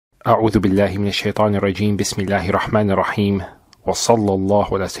أعوذ بالله من الشيطان الرجيم بسم الله الرحمن الرحيم وصلى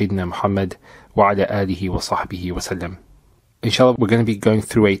الله على سيدنا محمد وعلى آله وصحبه وسلم. Inshallah, we're going to be going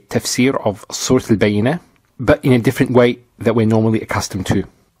through a tafsir of Surat Al-Bayyinah, but in a different way that we're normally accustomed to.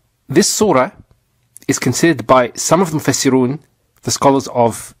 This surah is considered by some of the Mufassirun, the scholars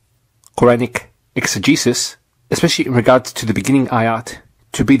of Quranic exegesis, especially in regards to the beginning ayat,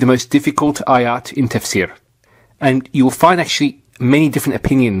 to be the most difficult ayat in tafsir. And you will find actually many different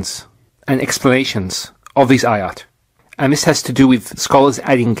opinions and explanations of these ayat. And this has to do with scholars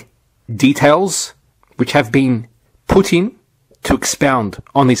adding details which have been put in to expound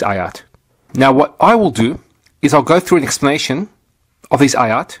on these ayat. Now what I will do is I'll go through an explanation of these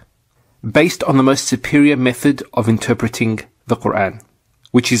ayat based on the most superior method of interpreting the Quran,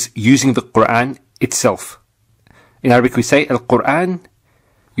 which is using the Quran itself. In Arabic we say, Al-Quran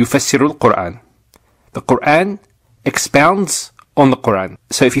yufassiru al-Quran. The Quran expounds on the Quran.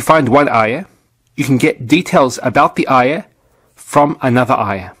 So if you find one ayah, you can get details about the ayah from another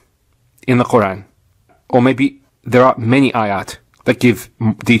ayah in the Quran. Or maybe there are many ayat that give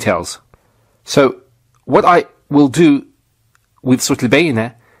details. So what I will do with Surat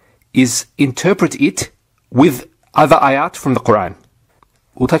Al-Bayyinah is interpret it with other ayat from the Quran.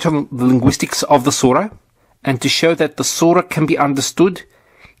 We'll touch on the linguistics of the surah and to show that the surah can be understood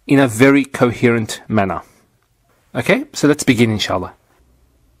in a very coherent manner. Okay, so let's begin inshallah.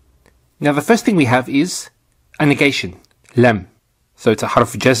 Now the first thing we have is a negation, lam. So it's a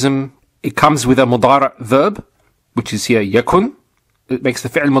harf jazm. It comes with a mudara' verb, which is here yakun. It makes the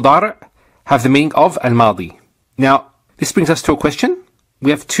fi'l mudara' have the meaning of al-madi. Now, this brings us to a question.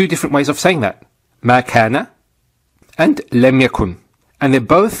 We have two different ways of saying that. Ma kana and lam yakun. And they're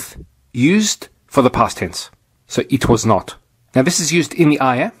both used for the past tense. So it was not. Now this is used in the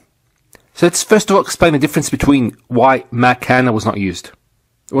ayah. So let's first of all explain the difference between why ma kana was not used.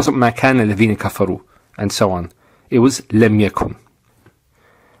 It wasn't ma kana ladhina kafaru and so on. It was lam yakun.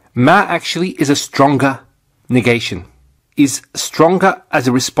 Ma actually is a stronger negation, is stronger as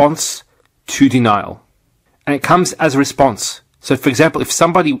a response to denial. And it comes as a response. So for example, if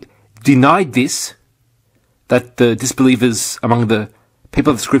somebody denied this, that the disbelievers among the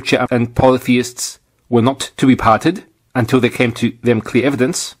people of the scripture and polytheists were not to be parted until there came to them clear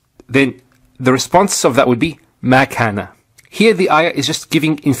evidence, then the response of that would be ma kana. Here the ayah is just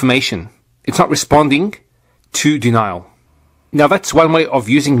giving information. It's not responding to denial. Now that's one way of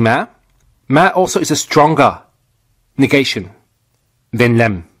using ma. Ma also is a stronger negation than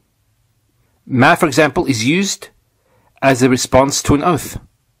lam. Ma, for example, is used as a response to an oath.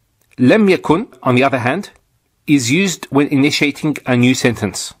 Lam yakun, on the other hand, is used when initiating a new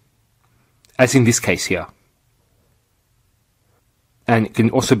sentence, as in this case here. And it can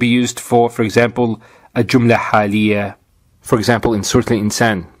also be used for example, a jumla haliyah. For example, in Surat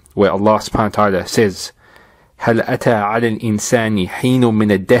Al-Insan, where Allah subhanahu wa ta'ala says, هَلْ أَتَى عَلَى الْإِنسَانِ حِينٌ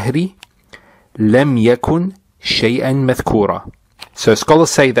مِنَ الدَّهْرِ لَمْ يَكُنْ شَيْئًا مَذْكُورًا. So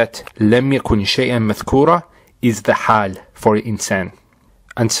scholars say that لَمْ يَكُنْ شَيْئًا مَذْكُورًا is the hal for insan.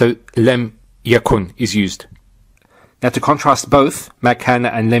 And so لَمْ يَكُنْ is used. Now to contrast both مَا كَانَ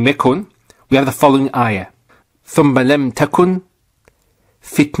and لَمْ يَكُنْ, we have the following ayah. ثُمَّ لَمْ تَكُنْ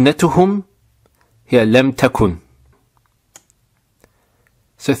فِتْنَتُهُمْ here لَمْ تَكُنْ.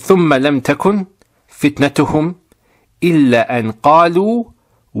 So ثُمَّ لَمْ تَكُنْ فِتْنَتُهُمْ إِلَّا أَنْ قَالُوا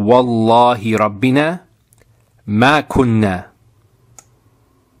وَاللَّهِ رَبِّنَا مَا كُنَّا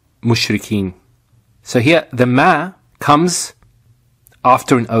مُشْرِكِينَ. So here the ma comes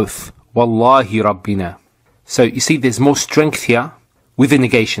after an oath. وَاللَّهِ رَبِّنَا. So you see there's more strength here with a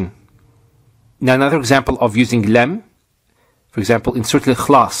negation. Now another example of using lam, for example in Surat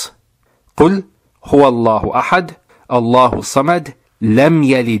Al-Ikhlas, قُلْ هُوَ اللَّهُ أَحَدٌ اللَّهُ الصَّمَدُ لَمْ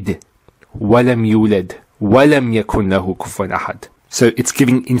يَلِدْ وَلَمْ يُولَدْ وَلَمْ يَكُنْ لَهُ كُفُوًا أَحَدٌ. So it's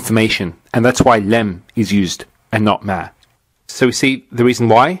giving information, and that's why lam is used and not ma. So we see the reason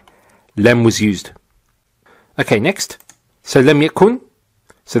why lam was used. Okay, next. So lam yakun,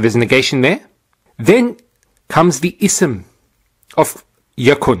 so there's a negation there. Then comes the ism of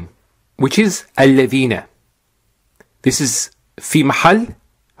yakun, which is alladhina. This is fi mahal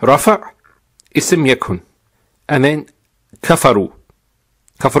rafa' ism yakun. And then kafaru.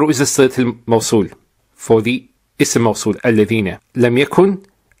 Kafaru is the silat al-mawsul for the ism mawsul, alladhina. Lam yakun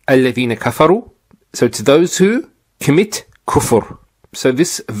alladhina kafaru. So it's those who commit kufr. So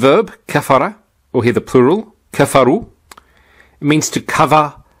this verb kafara, or here the plural, kafaru, means to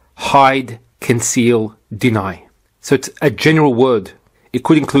cover, hide, conceal, deny. So it's a general word. It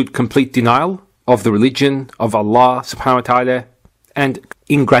could include complete denial of the religion of Allah subhanahu wa ta'ala and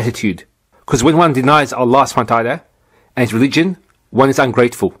ingratitude. Because when one denies Allah subhanahu wa ta'ala and his religion, one is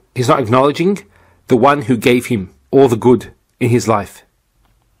ungrateful. He's not acknowledging the one who gave him all the good in his life.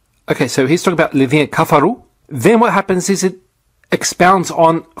 Okay, so he's talking about الذين كفروا. Then what happens is it expounds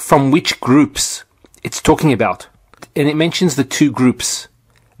on from which groups it's talking about. And it mentions the two groups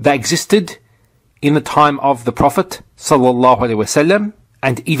that existed in the time of the Prophet ﷺ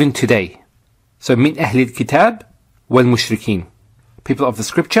and even today. So من أهل الكتاب والمشركين, people of the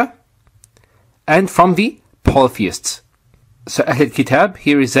scripture, and from the polytheists. So أهل الكتاب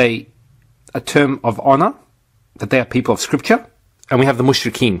here is a term of honor, that they are people of scripture. And we have the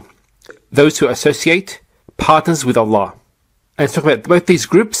mushrikeen, those who associate partners with Allah. And it's talking about both these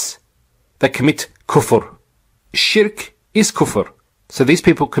groups that commit kufr. Shirk is kufr. So these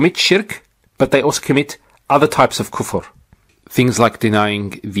people commit shirk, but they also commit other types of kufr. Things like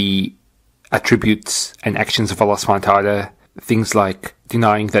denying the attributes and actions of Allah subhanahu wa ta'ala, things like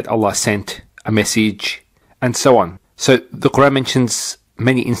denying that Allah sent a message, and so on. So the Quran mentions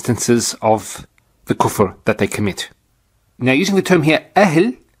many instances of the kufr that they commit. Now, using the term here,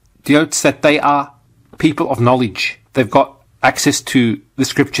 ahl, denotes that they are people of knowledge. They've got access to the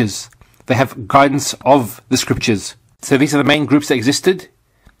scriptures. They have guidance of the scriptures. So these are the main groups that existed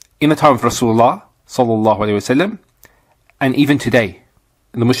in the time of Rasulullah sallallahu alaihi wasallam, and even today,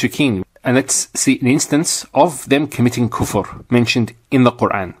 the mushrikeen. And let's see an instance of them committing kufr mentioned in the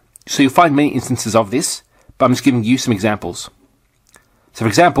Quran. So you'll find many instances of this, but I'm just giving you some examples. So for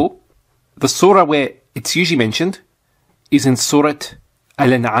example, the surah where it's usually mentioned is in Surat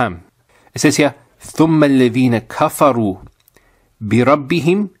Al-An'am. It says here, ثُمَّ الَّذِينَ كَفَرُوا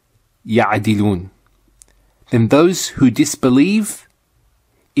بِرَبِّهِمْ يَعْدِلُونَ. Then those who disbelieve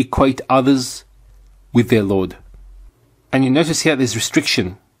equate others with their Lord. And you notice here there's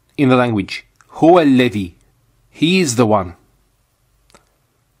restriction in the language. هُوَ الَّذِي, He is the one.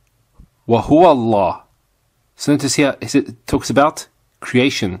 وَهُوَ اللَّهِ. So notice here it talks about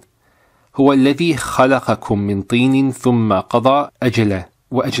creation. هو الذي خلقكم من طين ثم قضى أجله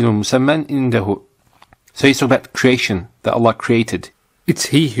وأجل مسمى عنده. So he's talking about creation, that Allah created. It's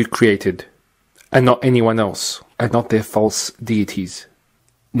He who created, and not anyone else, and not their false deities.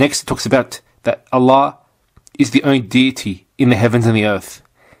 Next it talks about that Allah is the only deity in the heavens and the earth.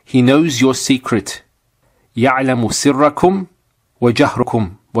 He knows your secret. يعلم سركم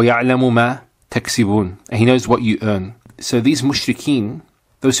وجهركم ويعلم ما تكسبون. And He knows what you earn. So these mushrikeen,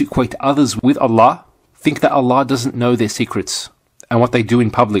 those who equate others with Allah, think that Allah doesn't know their secrets and what they do in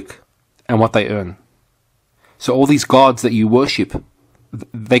public and what they earn. So all these gods that you worship,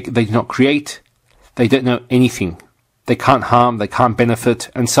 they do not create, they don't know anything. They can't harm, they can't benefit,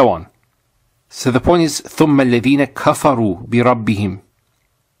 and so on. So the point is, ثُمَّ الَّذِينَ كَفَرُوا بِرَبِّهِمْ.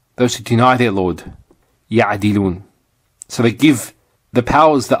 Those who deny their Lord, يَعْدِلُونَ. So they give the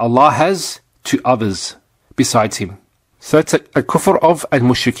powers that Allah has to others besides Him. So it's a kufr of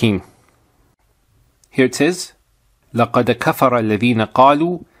al-mushrikeen. Here it says, لَقَدْ كَفَرَ الَّذِينَ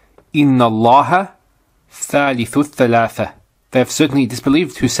قَالُوا إِنَّ اللَّهَ ثَالِثُ الثَّلَاثَةِ. They have certainly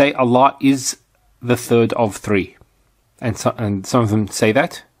disbelieved who say Allah is the third of three. And some of them say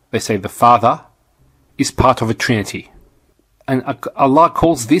that. They say the Father is part of a Trinity. And Allah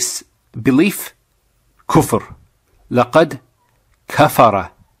calls this belief kufr. لَقَدْ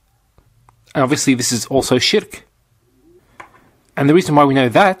كَفَرَ. And obviously this is also shirk. And the reason why we know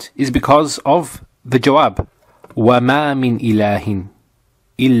that is because of the jawab. وَمَا مِنْ إِلَهٍ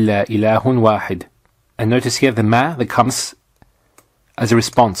إِلَّا إِلَهٌ وَاحِدٌ. And notice here the ma that comes as a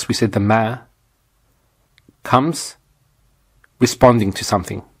response. We said the ma comes responding to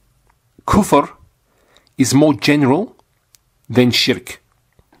something. Kufr is more general than shirk.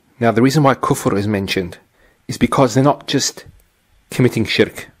 Now the reason why kufr is mentioned is because they're not just committing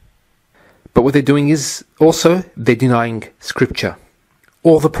shirk, but what they're doing is also they're denying scripture.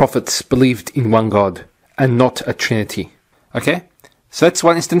 All the prophets believed in one God and not a trinity. Okay? So that's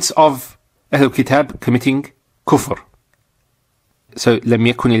one instance of Ahlul Kitab committing kufr. So لم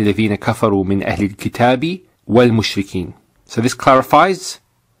يكن الذين كفروا من أهل الكتاب والمشركين. So this clarifies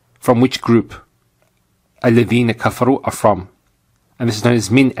from which group الذين كفروا are from. And this is known as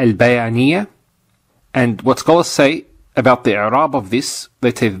min al-bayaniyah. And what scholars say about the i'rab of this,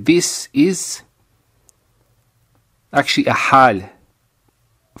 they say this is actually a hal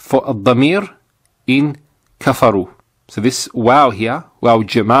for al-damir in kafaru. So this wow here, wow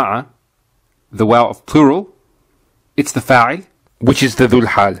jama'a, the wow of plural, it's the fa'il, which is the dhul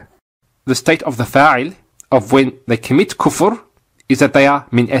hal. The state of the fa'il of when they commit kufr is that they are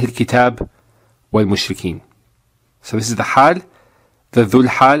min ahl kitab wal mushrikeen. So this is the hal, the dhul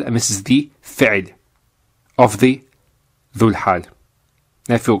hal, and this is the fi'il of the dhul hal.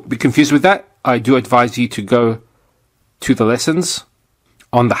 Now if you'll be confused with that, I do advise you to go to the lessons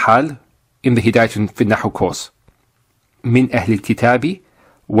on the hal in the Hidayah fi Nahu course. من أهل الكتاب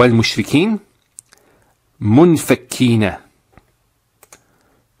والمشركين منفكين.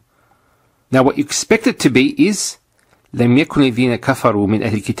 Now what you expect it to be is لم يكن الذين كفروا من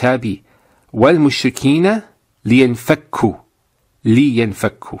أهل الكتاب والمشركين لينفكوا.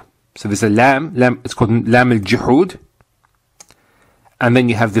 So there's a lam, it's called lam al-juhud, and then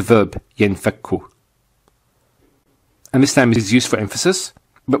you have the verb ينفكوا. And this lam is used for emphasis.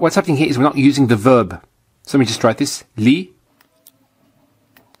 But what's happening here is we're not using the verb. So let me just write this. Li.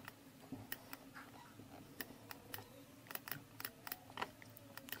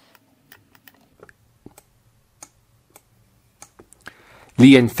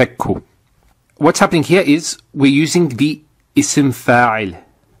 لينفكوا. What's happening here is we're using the ism fa'il,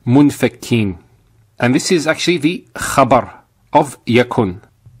 munfakkin. And this is actually the khabar of yakun.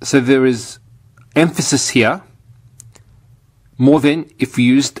 So there is emphasis here more than if we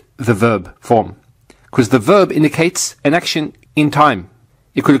used the verb form. Because the verb indicates an action in time.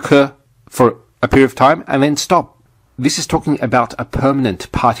 It could occur for a period of time and then stop. This is talking about a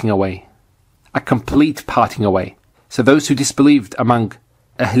permanent parting away. A complete parting away. So those who disbelieved among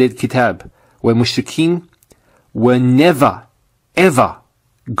Ahl al-Kitab were mushrikeen were never, ever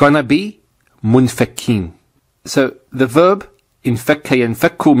gonna be munfakkin. So the verb infakka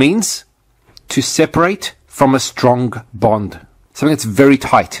yanfakku means to separate from a strong bond. Something that's very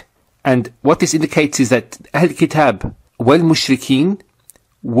tight. And what this indicates is that Ahl al-Kitab wal mushrikeen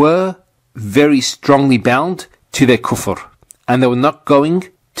were very strongly bound to their kufr. And they were not going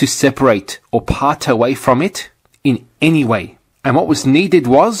to separate or part away from it in any way. And what was needed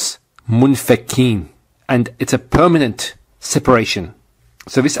was munfakkin. And it's a permanent separation.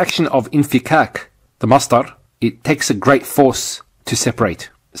 So this action of infikak, the masdar, it takes a great force to separate.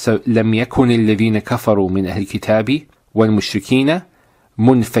 So لم يكن الذين كفروا من أهل الكتاب والمشركين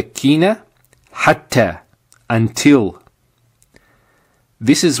منفكين حتى, until.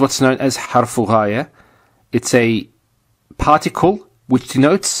 This is what's known as harfu ghaya. It's a particle which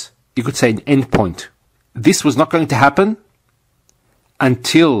denotes, you could say, an endpoint. This was not going to happen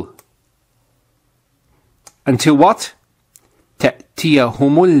until what?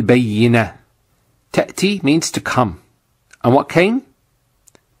 تأتيهم البينة. تأتي means to come. And what came?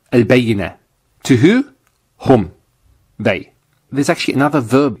 Al-Bayyinah. To who? Hum. They. There's actually another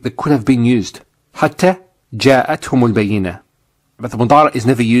verb that could have been used. حتى جاءتهم البينة. But the mudara is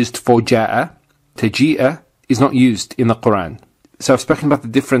never used for جاء. تجيء is not used in the Quran. So I've spoken about the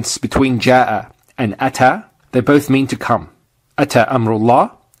difference between جاء and أتى. They both mean to come. أتى أمر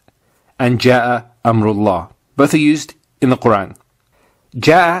الله and جاء أمر الله. Both are used in the Quran.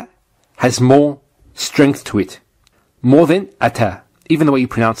 جاء has more strength to it. More than أتى. Even the way you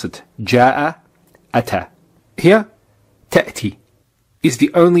pronounce it. جاء أتى. Here, تأتي is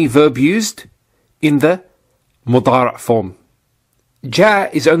the only verb used in the mudara' form.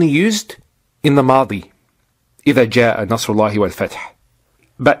 جاء is only used in the ماضي. إذا جاء نصر الله والفتح.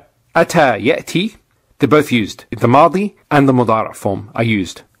 But أتى يأتي, they're both used. The ماضي and the mudara' form are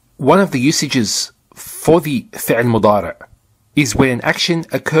used. One of the usages for the fi'l mudara' is when an action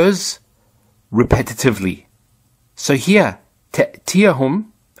occurs repetitively. So here, تأتيهم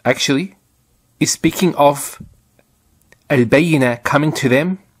actually is speaking of Al-Bayyinah coming to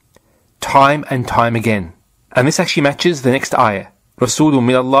them time and time again. And this actually matches the next ayah. رَسُولٌ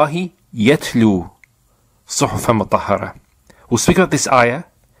مِّنَ اللَّهِ يَتْلُو صُحُفًا مُطَهَّرَةً. We'll speak about this ayah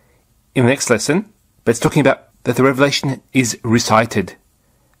in the next lesson, but it's talking about that the revelation is recited.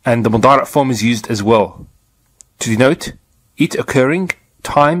 And the mudara' form is used as well to denote it occurring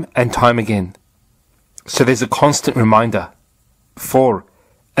time and time again. So there's a constant reminder for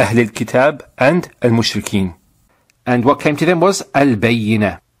Ahl al-Kitab and al-Mushrikeen. And what came to them was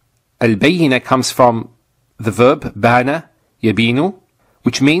Al-Bayyinah. Al-Bayyinah comes from the verb bana yabinu,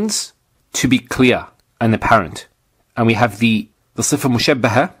 which means to be clear and apparent. And we have the sifa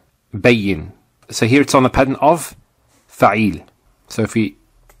mushabbaha, bayyin. So here it's on the pattern of fa'il. So if we,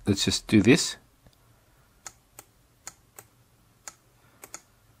 let's just do this.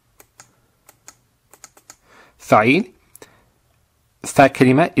 Fa'il. Fa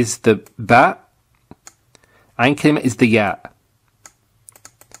kalima is the ba. Ain kalima is the ya.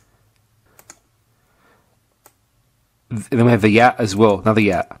 Then we have the ya as well, another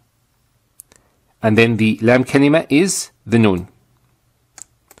ya. And then the lam kalima is the nun.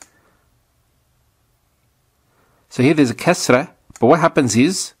 So here there's a kasra, but what happens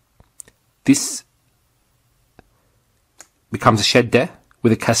is this becomes a shadda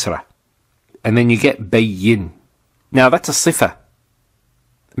with a kasra. And then you get bayyin. Now that's a sifa.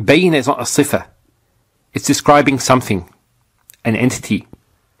 Bayyin is not a sifa. It's describing something, an entity.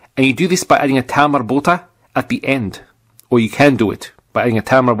 And you do this by adding a ta marbuta at the end. Or you can do it by adding a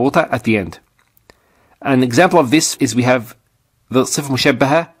ta marbuta at the end. An example of this is we have the صفة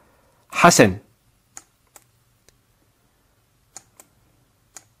مشبهة حسن.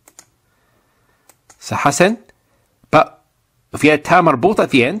 So حسن, but if you add ta marbuta at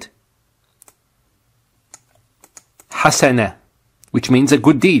the end, حسنة, which means a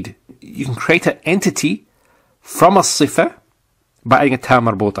good deed. You can create an entity from a صفة by adding a ta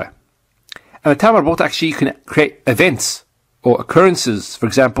marbuta. And the ta marbuta, actually you can create events or occurrences. For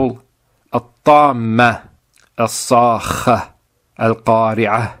example, الطامة, الصاخة,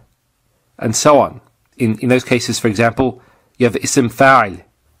 القارعة, and so on. In those cases, for example, you have the ism fa'il,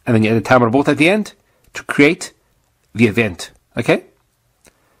 and then you add a ta marbuta at the end to create the event. Okay?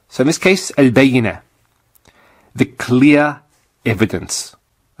 So in this case, Al-Bayyinah, the clear evidence.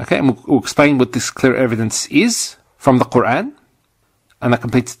 Okay, and we'll explain what this clear evidence is from the Quran. And that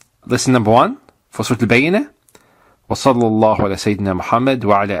completes lesson number 1 for Surat Al-Bayyinah. وصلى الله على سيدنا محمد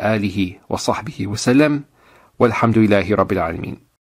وعلى آله وصحبه وسلم والحمد لله رب العالمين.